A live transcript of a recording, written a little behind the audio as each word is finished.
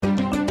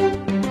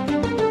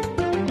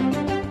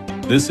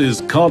This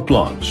is Carte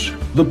Blanche,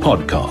 the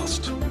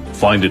podcast.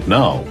 Find it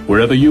now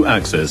wherever you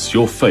access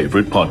your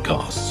favorite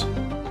podcasts.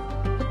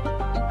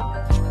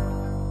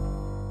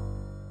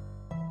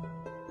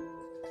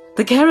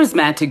 The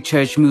charismatic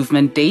church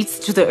movement dates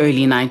to the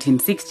early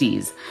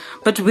 1960s,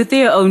 but with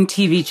their own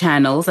TV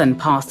channels and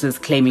pastors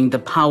claiming the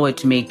power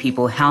to make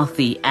people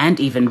healthy and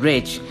even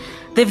rich,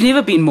 they've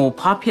never been more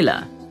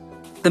popular.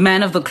 The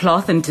man of the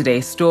cloth in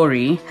today's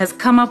story has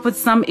come up with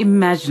some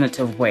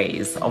imaginative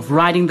ways of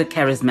riding the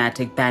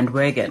charismatic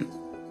bandwagon.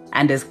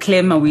 And as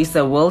Clem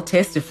Mawisa will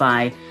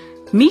testify,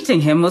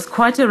 meeting him was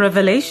quite a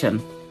revelation.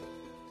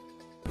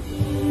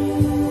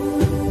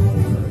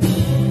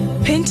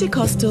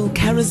 Pentecostal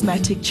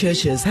charismatic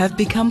churches have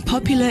become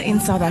popular in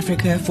South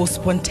Africa for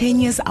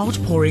spontaneous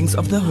outpourings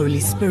of the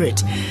Holy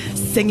Spirit,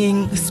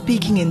 singing,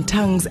 speaking in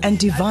tongues, and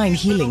divine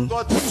healing.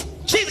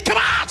 Jesus, come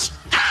out!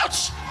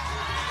 Ouch!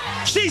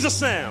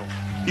 Jesus now,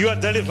 you are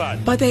delivered.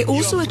 But they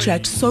also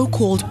attract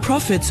so-called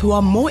prophets who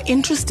are more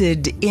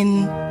interested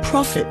in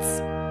profits.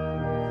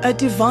 A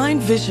divine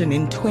vision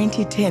in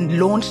 2010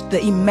 launched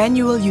the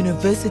Emmanuel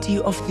University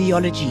of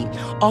Theology,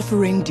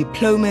 offering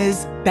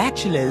diplomas,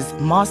 bachelor's,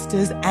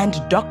 master's, and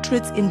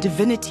doctorates in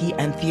divinity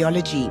and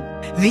theology.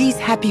 These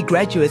happy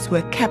graduates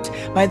were capped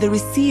by the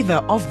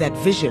receiver of that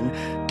vision,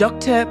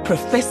 Dr.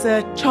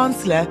 Professor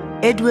Chancellor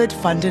Edward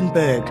van den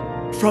Berg.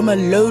 From a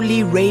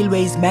lowly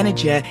railways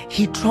manager,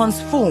 he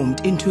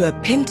transformed into a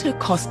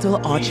Pentecostal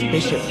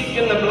archbishop. We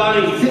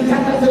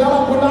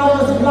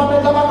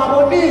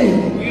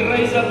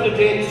raise up the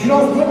dead.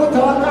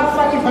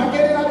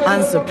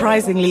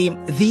 Unsurprisingly,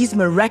 these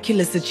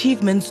miraculous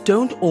achievements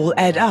don't all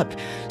add up,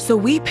 so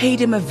we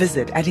paid him a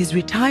visit at his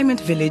retirement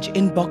village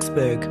in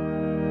Boksburg.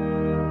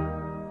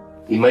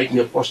 He made me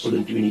apostle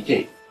in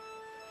 2010.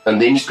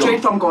 And then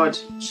Straight from God.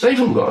 Straight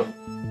from God.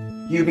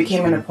 You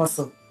became an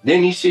apostle.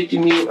 Then he said to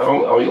me,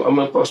 I'm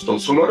an apostle.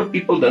 So a lot of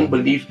people don't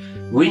believe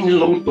when the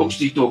Lord talks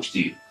to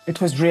you. It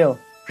was real.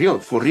 Real,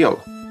 for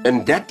real.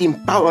 And that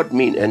empowered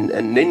me. And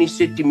then he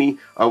said to me,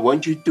 I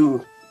want you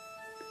to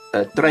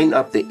train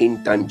up the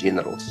end-time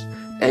generals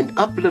and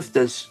uplift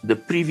the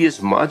previous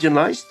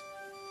marginalized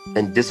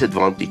and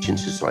disadvantaged in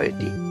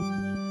society.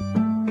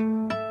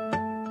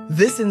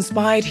 This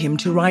inspired him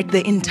to write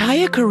the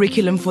entire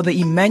curriculum for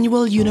the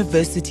Emmanuel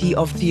University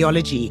of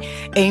Theology,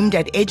 aimed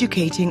at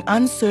educating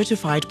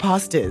uncertified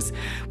pastors.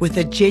 With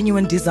a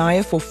genuine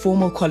desire for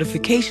formal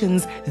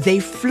qualifications, they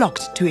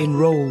flocked to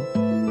enroll.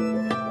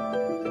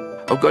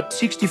 I've got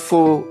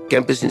 64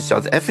 campuses in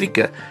South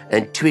Africa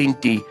and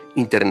 20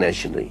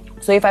 internationally.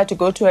 So if I had to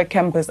go to a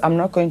campus, I'm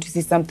not going to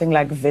see something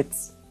like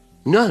Wits?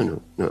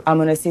 No. I'm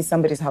going to see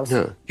somebody's house?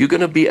 No. You're going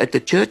to be at the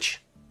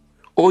church,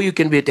 or you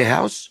can be at the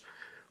house,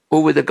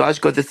 or where the guy's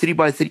got the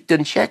 3x3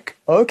 tin shack.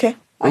 Okay,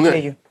 I hear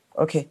you.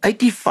 Okay.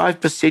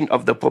 85%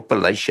 of the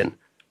population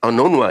are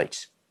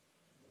non-whites,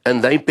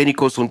 and they're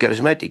Pentecostal and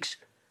charismatics.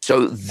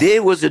 So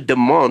there was a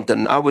demand,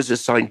 and I was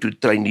assigned to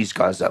train these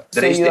guys up.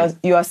 So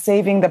you are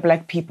saving the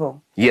black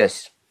people?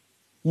 Yes.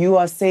 You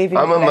are saving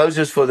I'm a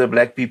Moses for the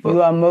black people.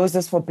 You are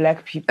Moses for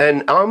black people.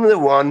 And I'm the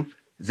one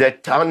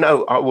that I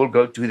know I will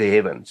go to the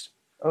heavens.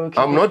 Okay.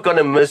 I'm not going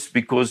to miss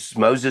because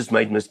Moses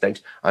made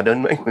mistakes. I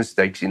don't make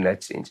mistakes in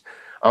that sense.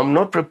 I'm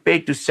not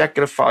prepared to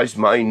sacrifice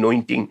my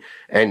anointing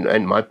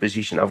and my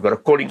position. I've got a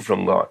calling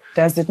from God.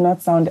 Does it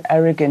not sound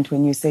arrogant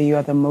when you say you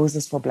are the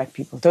Moses for black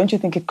people? Don't you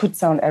think it could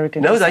sound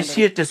arrogant? No, they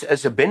see it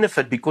as a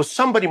benefit because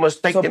somebody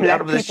must take them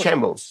out of the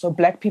shambles. So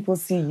black people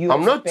see you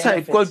I'm not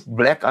saying, quote,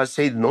 black, I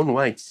say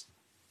non-whites.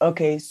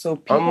 Okay, so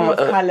people of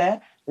color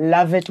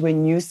love it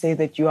when you say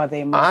that you are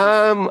their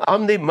Moses.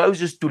 I'm their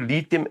Moses to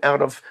lead them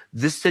out of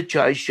this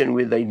situation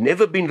where they've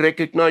never been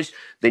recognized,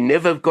 they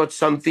never got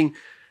something.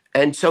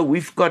 And so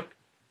we've got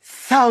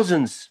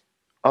thousands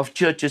of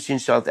churches in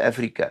South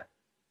Africa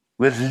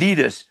with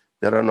leaders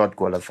that are not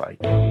qualified.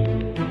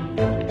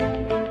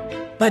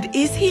 But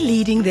is he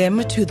leading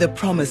them to the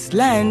promised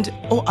land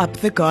or up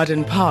the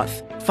garden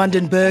path? Van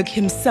den Berg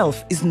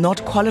himself is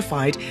not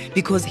qualified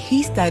because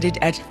he studied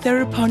at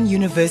Therapon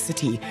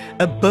University,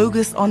 a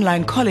bogus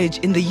online college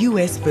in the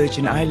US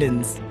Virgin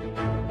Islands.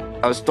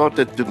 I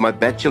started with my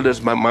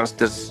bachelor's, my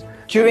master's.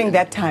 During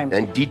that time?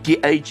 And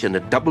DTH and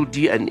a double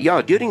D. And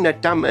yeah, during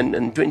that time in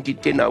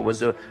 2010, I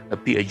was a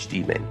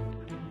PhD man.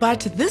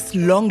 But this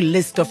long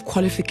list of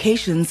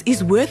qualifications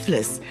is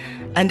worthless.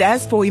 And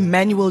as for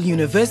Emmanuel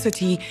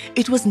University,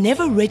 it was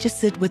never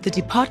registered with the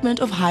Department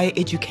of Higher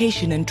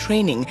Education and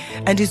Training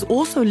and is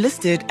also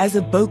listed as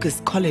a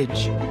bogus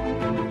college.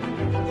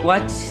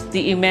 What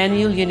the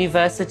Emmanuel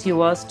University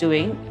was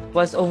doing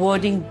was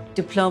awarding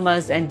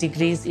diplomas and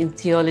degrees in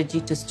theology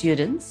to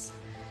students.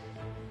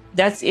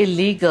 That's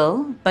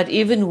illegal, but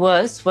even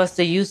worse was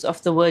the use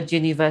of the word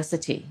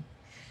university.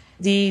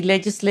 The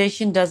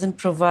legislation doesn't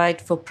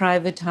provide for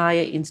private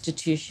higher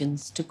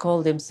institutions to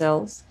call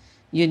themselves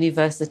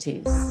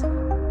universities.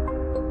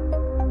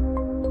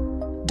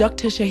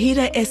 Dr.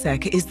 Shahida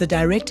Esak is the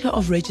Director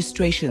of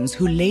Registrations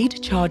who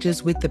laid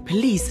charges with the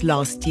police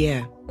last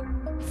year.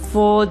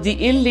 For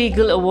the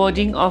illegal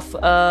awarding of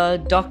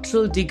a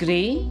doctoral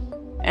degree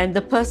And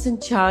the person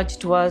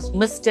charged was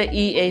Mr.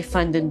 E.A.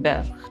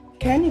 Vandenberg.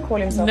 Can he call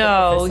himself a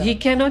No, professor? he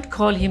cannot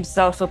call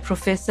himself a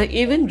professor.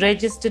 Even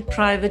registered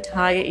private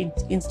higher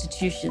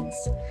institutions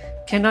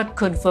cannot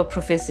confer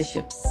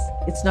professorships.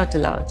 It's not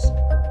allowed.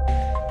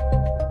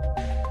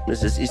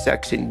 Mrs.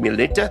 Isaac sent me a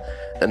letter,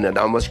 and then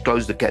I must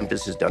close the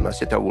campuses down. I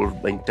said I will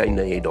maintain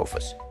the head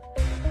office.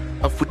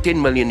 I've put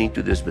 10 million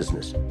into this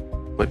business,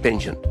 my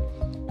pension.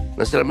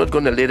 I said I'm not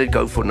going to let it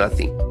go for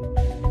nothing.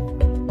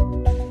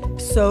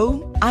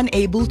 So,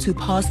 unable to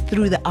pass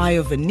through the eye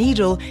of a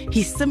needle,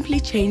 he simply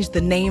changed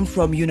the name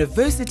from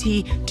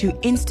university to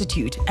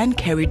institute and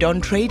carried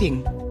on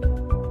trading.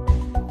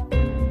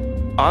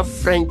 Our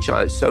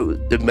franchise, so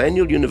the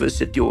Emmanuel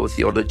University of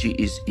Theology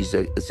is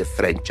a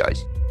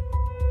franchise.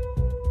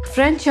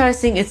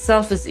 Franchising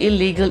itself is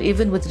illegal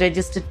even with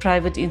registered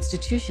private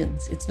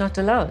institutions. It's not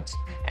allowed.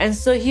 And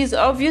so he's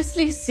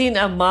obviously seen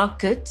a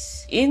market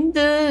in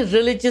the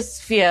religious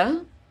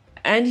sphere,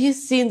 and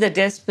he's seen the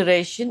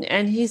desperation,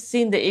 and he's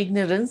seen the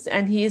ignorance,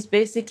 and he is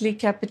basically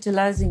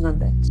capitalizing on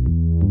that.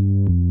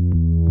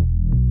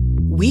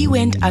 We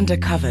went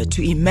undercover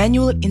to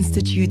Emmanuel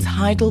Institute's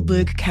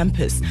Heidelberg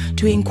campus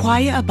to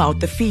inquire about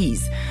the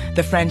fees.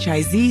 The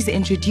franchisees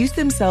introduced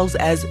themselves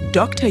as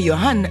Dr.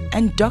 Johan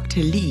and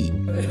Dr. Lee.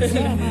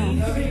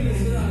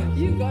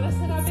 You got us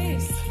at our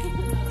best.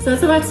 So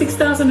it's about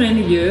 6,000 Rand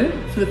a year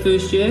for the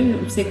first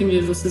year. Second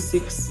year is also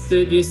 6,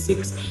 third year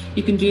 6.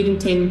 You can do it in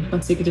 10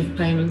 consecutive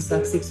payments,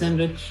 like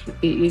 600.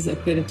 There is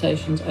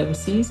accreditations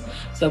overseas,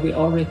 so we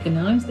are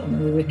recognized, and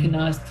we're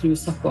recognized through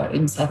SAQA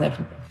in South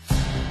Africa.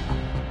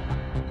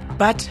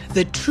 But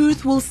the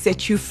truth will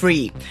set you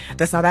free.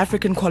 The South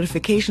African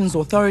Qualifications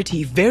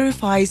Authority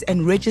verifies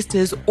and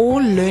registers all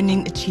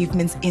learning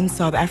achievements in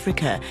South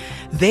Africa.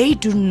 They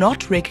do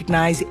not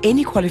recognize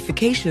any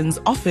qualifications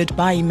offered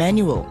by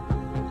Emmanuel.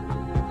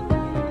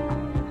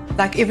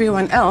 Like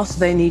everyone else,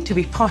 they need to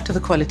be part of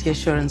the quality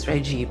assurance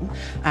regime.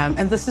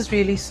 And this is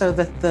really so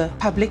that the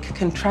public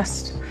can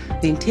trust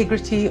the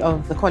integrity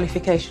of the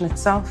qualification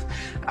itself.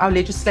 Our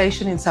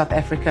legislation in South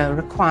Africa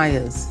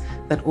requires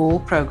that all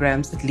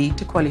programs that lead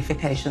to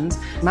qualifications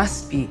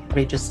must be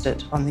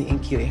registered on the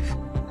NQF.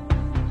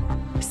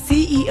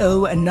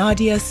 CEO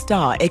Nadia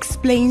Starr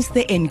explains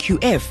the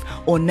NQF,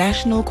 or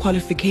National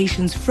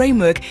Qualifications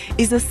Framework,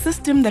 is a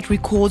system that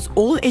records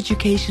all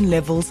education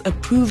levels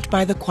approved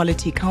by the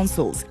quality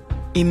councils.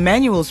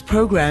 Emmanuel's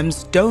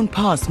programs don't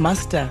pass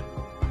muster.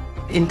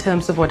 In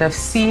terms of what I've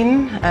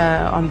seen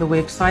on the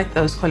website,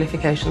 those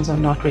qualifications are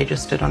not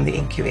registered on the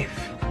NQF.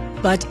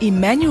 But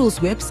Emmanuel's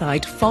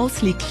website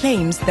falsely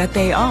claims that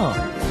they are.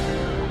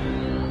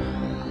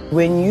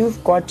 When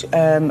you've got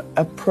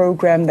a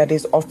program that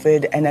is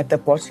offered and at the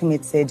bottom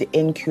it said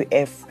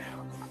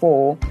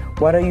NQF4,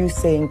 what are you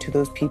saying to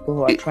those people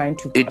who are trying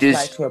to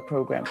apply to a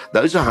program?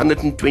 Those are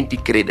 120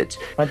 credits.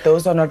 But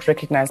those are not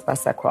recognized by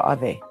SAQA, are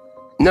they?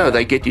 No,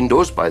 they get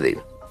endorsed by them.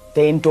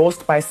 They're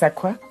endorsed by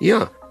SAQA?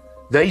 Yeah.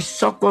 They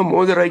SAQA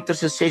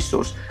moderators,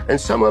 assessors,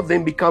 and some of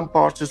them become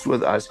partners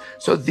with us.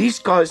 So these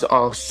guys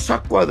are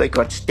SAQA, they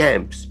got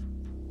stamps.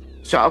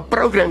 So our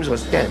programs are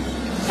stamped.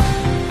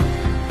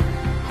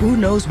 Who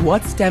knows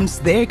what stamps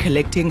they're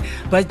collecting,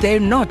 but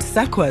they're not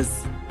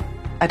SAQA's.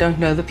 I don't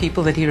know the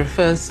people that he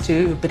refers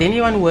to, but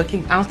anyone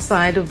working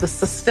outside of the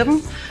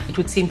system, it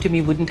would seem to me,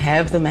 wouldn't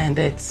have the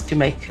mandates to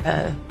make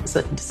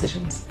certain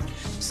decisions.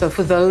 So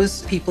for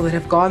those people that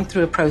have gone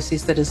through a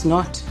process that is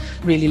not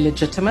really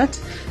legitimate,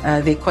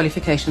 their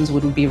qualifications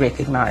wouldn't be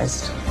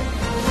recognized.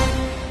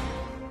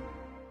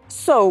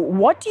 So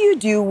what do you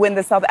do when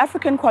the South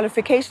African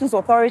Qualifications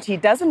Authority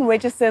doesn't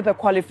register the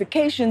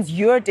qualifications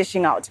you're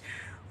dishing out?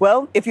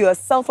 Well, if you're a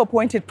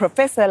self-appointed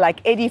professor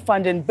like Eddie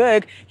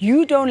Vandenberg,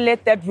 you don't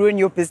let that ruin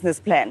your business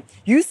plan.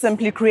 You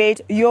simply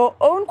create your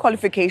own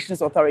qualifications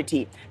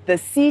authority, the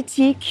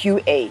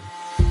CTQA.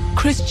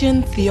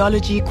 Christian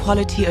Theology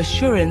Quality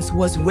Assurance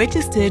was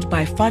registered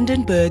by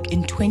Vandenberg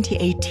in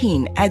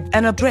 2018 at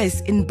an address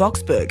in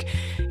Boksburg.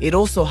 It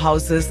also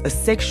houses a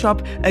sex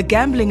shop, a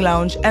gambling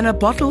lounge, and a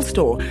bottle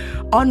store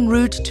en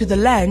route to the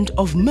land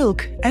of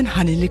milk and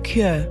honey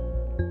liqueur.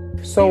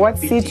 So what's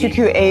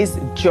CTQA's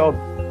job?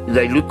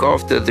 They look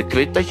after the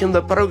accreditation of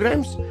the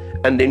programs,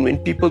 and then when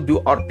people do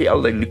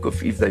RPL, they look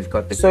if they've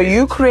got the. So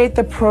you create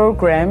the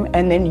program,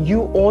 and then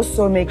you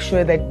also make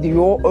sure that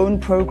your own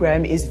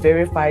program is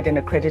verified and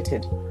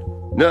accredited.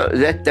 No,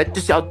 that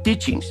is our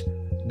teachings.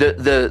 The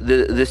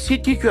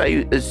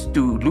CTQA is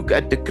to look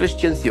at the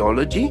Christian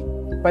theology.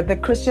 But the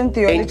Christian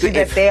theology NQF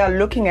that they are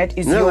looking at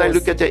is yours. No, I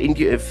look at the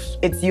NQFs.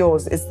 It's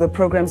yours. It's the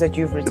programs that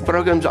you've written. The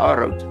programs I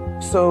wrote.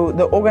 So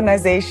the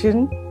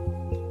organization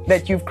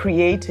that you've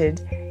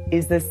created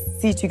is the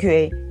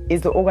CTQA,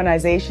 is the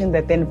organization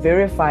that then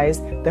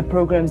verifies the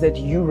programs that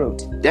you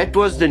wrote. That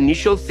was the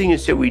initial thing,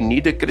 is that we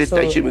need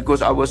accreditation,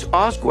 because I was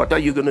asked, what are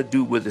you going to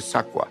do with the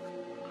SAQA?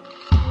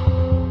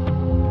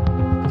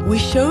 We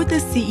showed the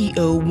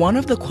CEO one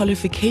of the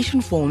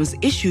qualification forms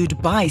issued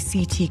by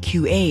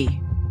CTQA.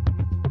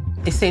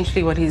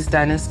 Essentially what he's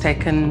done is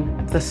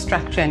taken the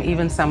structure and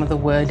even some of the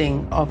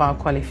wording of our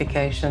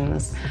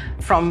qualifications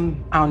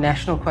from our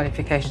national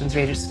qualifications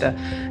register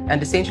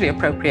and essentially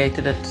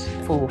appropriated it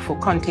for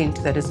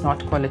content that is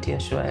not quality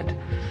assured.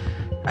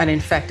 And in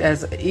fact,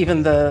 as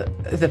even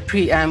the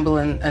preamble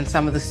and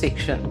some of the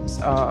sections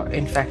are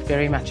in fact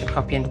very much a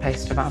copy and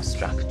paste of our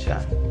structure.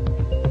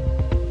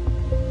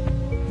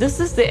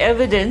 This is the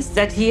evidence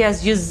that he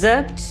has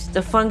usurped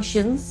the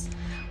functions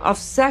of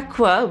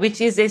SAQA,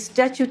 which is a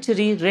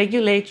statutory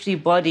regulatory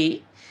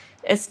body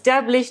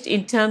established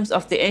in terms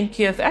of the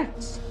NQF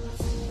Act.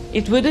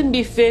 It wouldn't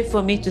be fair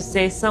for me to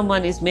say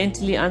someone is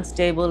mentally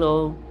unstable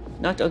or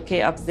not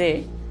okay up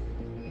there,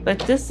 but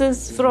this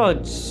is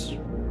fraud.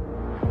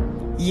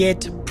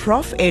 Yet,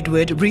 Prof.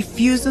 Edward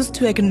refuses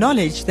to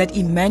acknowledge that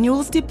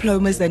Emmanuel's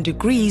diplomas and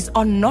degrees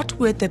are not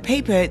worth the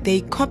paper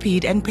they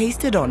copied and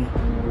pasted on.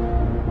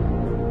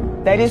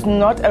 That is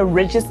not a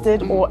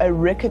registered or a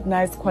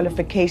recognized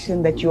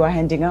qualification that you are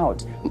handing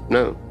out.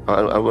 No,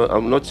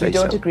 I'll not say so.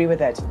 You don't agree with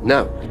that?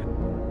 No.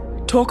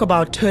 Talk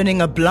about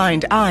turning a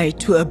blind eye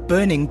to a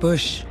burning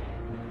bush.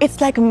 It's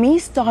like me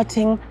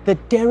starting the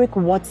Derek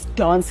Watts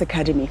Dance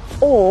Academy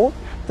or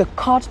the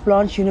Carte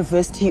Blanche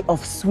University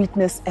of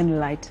Sweetness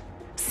and Light.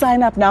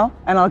 Sign up now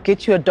and I'll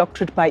get you a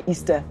doctorate by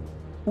Easter.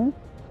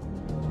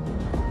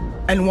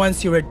 And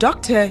once you're a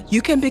doctor,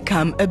 you can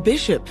become a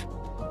bishop.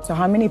 So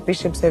how many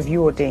bishops have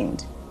you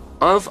ordained?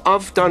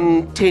 I've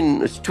done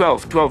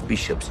 12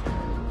 bishops,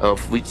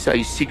 of which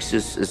say 6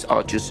 as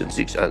archers and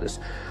 6 others.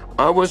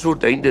 I was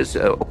ordained as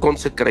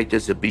consecrated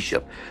as a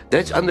bishop.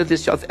 That's under the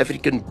South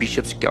African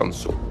Bishops'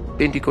 Council,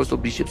 Pentecostal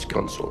Bishops'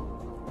 Council.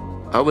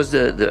 I was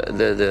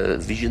the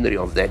visionary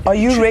of that. Are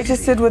you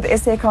registered with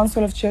SA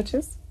Council of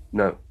Churches?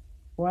 No.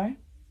 Why?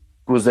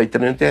 Because they're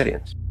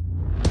Trinitarians.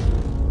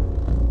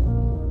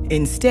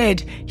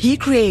 Instead, he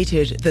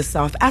created the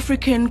South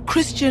African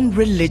Christian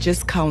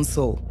Religious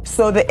Council.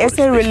 So the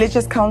SA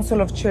Religious Council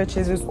of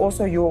Churches is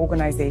also your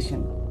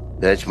organization?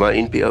 That's my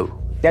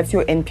NPO. That's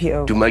your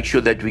NPO? To make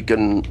sure that we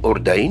can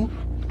ordain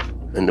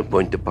and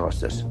appoint the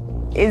pastors.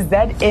 Is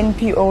that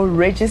NPO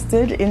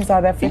registered in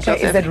South Africa?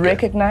 Is it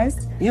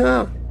recognized?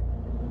 Yeah.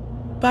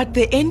 But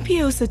the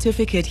NPO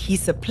certificate he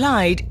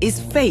supplied is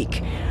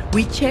fake.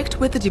 We checked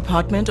with the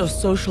Department of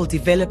Social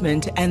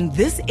Development and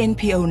this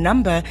NPO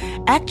number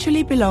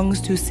actually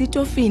belongs to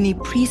Sitofini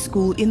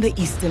Preschool in the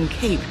Eastern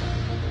Cape.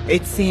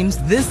 It seems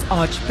this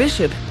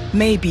archbishop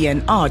may be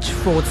an arch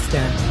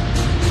fraudster.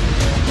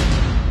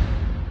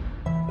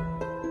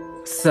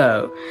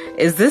 So,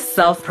 is this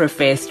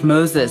self-professed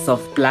Moses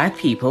of black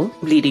people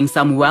leading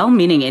some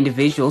well-meaning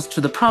individuals to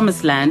the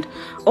promised land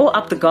or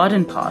up the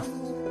garden path?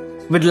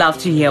 We'd love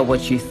to hear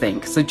what you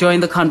think, so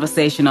join the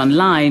conversation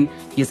online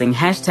using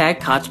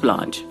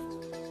 #CarteBlanche.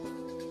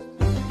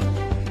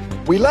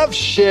 We love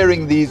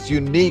sharing these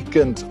unique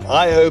and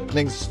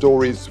eye-opening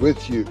stories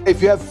with you.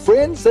 If you have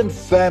friends and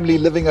family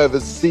living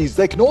overseas,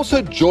 they can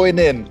also join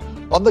in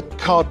on the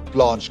Carte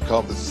Blanche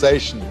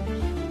conversation.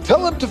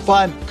 Tell them to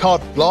find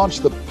Carte Blanche,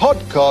 the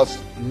podcast,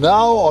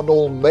 now on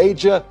all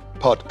major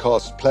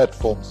podcast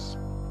platforms.